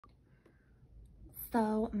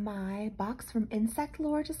So my box from Insect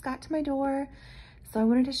Lore just got to my door. So I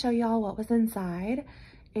wanted to show y'all what was inside.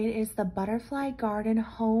 It is the Butterfly Garden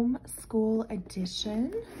Homeschool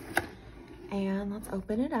Edition. And let's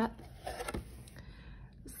open it up.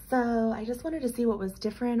 So I just wanted to see what was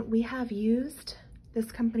different. We have used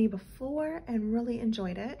this company before and really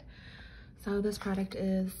enjoyed it. So this product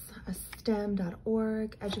is a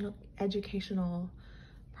STEM.org educational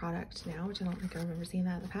product now, which I don't think I remember seeing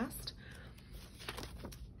that in the past.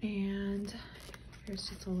 And here's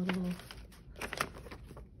just a little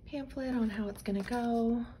pamphlet on how it's gonna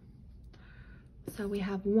go. So we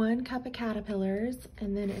have 1 cup of caterpillars,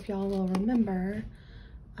 and then if y'all will remember,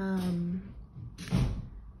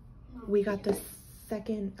 we got the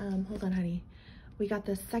second, hold on honey. We got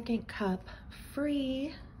the second cup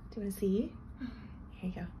free. Do you wanna see? Here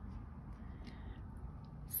you go.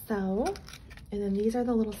 So, and then these are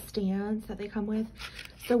the little stands that they come with.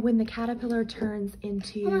 So when the caterpillar turns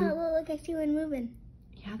into... Oh, look, I see one moving.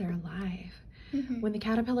 Yeah, they're alive. When the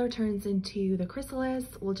caterpillar turns into the chrysalis,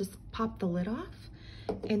 we'll just pop the lid off,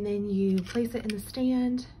 and then you place it in the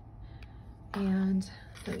stand, and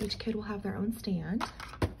so each kid will have their own stand.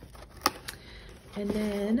 And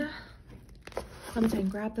then, Clementine,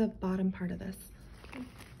 grab the bottom part of this,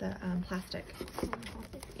 the plastic.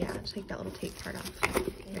 Yeah, take that little tape part off.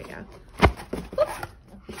 There you go.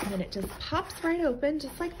 And then it just pops right open,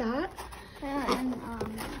 just like that. And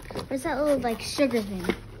where's that little like sugar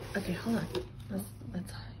thing? Okay, hold on.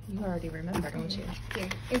 Let's you already remember, don't you? Here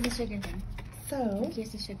is the sugar thing. So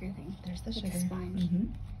here's the sugar thing. There's the with sugar. The sponge.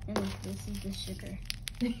 And this is the sugar.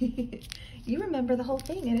 You remember the whole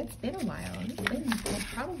thing, and it's been a while. It's been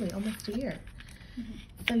probably almost a year.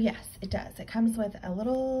 So yes, it does. It comes with a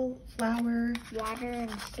little flour, water,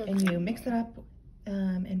 and sugar. And you mix it up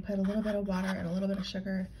and put a little bit of water and a little bit of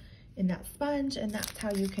sugar in that sponge, and that's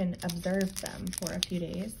how you can observe them for a few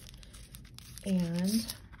days.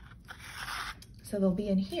 And so they'll be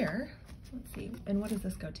in here. Let's see. And what does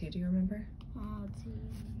this go to? Do you remember? Let's see.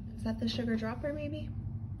 Is that the sugar dropper maybe?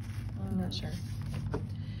 I'm not sure.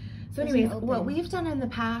 So anyways, what we've done in the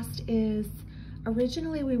past is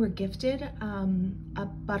originally we were gifted a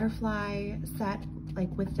butterfly set, like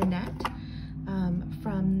with the net,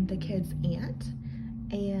 from the kid's aunt.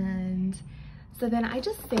 And so then I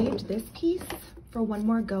just saved this piece for one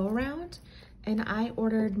more go around, and I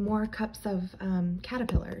ordered more cups of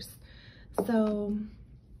caterpillars. So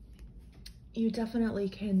you definitely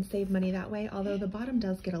can save money that way, although the bottom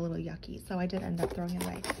does get a little yucky, so I did end up throwing it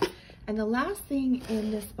away. And the last thing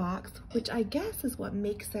in this box, which I guess is what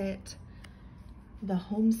makes it the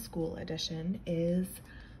homeschool edition, is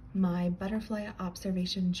my butterfly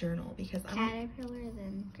observation journal, because caterpillar,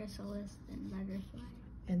 then chrysalis, then butterfly,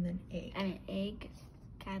 and then egg. I mean egg,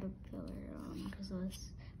 caterpillar,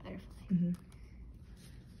 chrysalis, butterfly.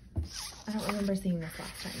 I don't remember seeing this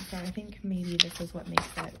last time, so I think maybe this is what makes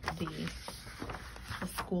it the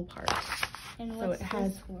school part. And so it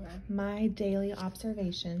has my daily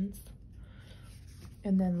observations,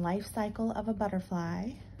 and then life cycle of a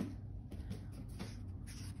butterfly,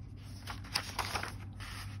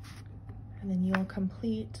 and then you'll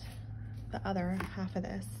complete the other half of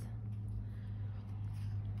this.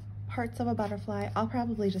 Parts of a butterfly. I'll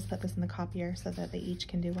probably just put this in the copier so that they each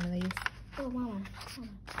can do one of these. Oh, Mama.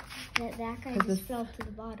 That guy just fell to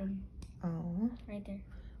the bottom. Oh. Right there.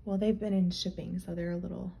 Well, they've been in shipping, so they're a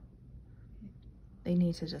little, they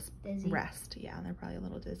need to just dizzy. Rest. Yeah, they're probably a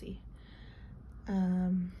little dizzy.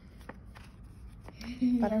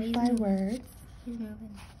 Butterfly words. He's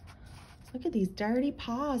moving. Look at these dirty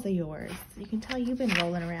paws of yours. You can tell you've been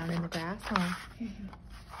rolling around in the grass, huh?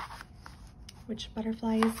 Which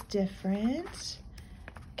butterfly is different?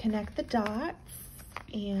 Connect the dots.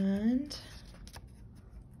 And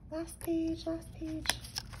last page.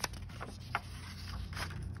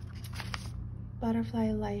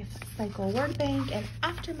 Butterfly life cycle word bank. And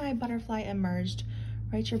after my butterfly emerged,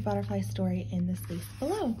 write your butterfly story in the space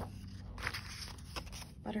below.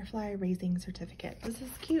 Butterfly raising certificate. This is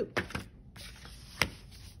cute.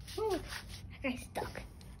 Oh, that guy's stuck.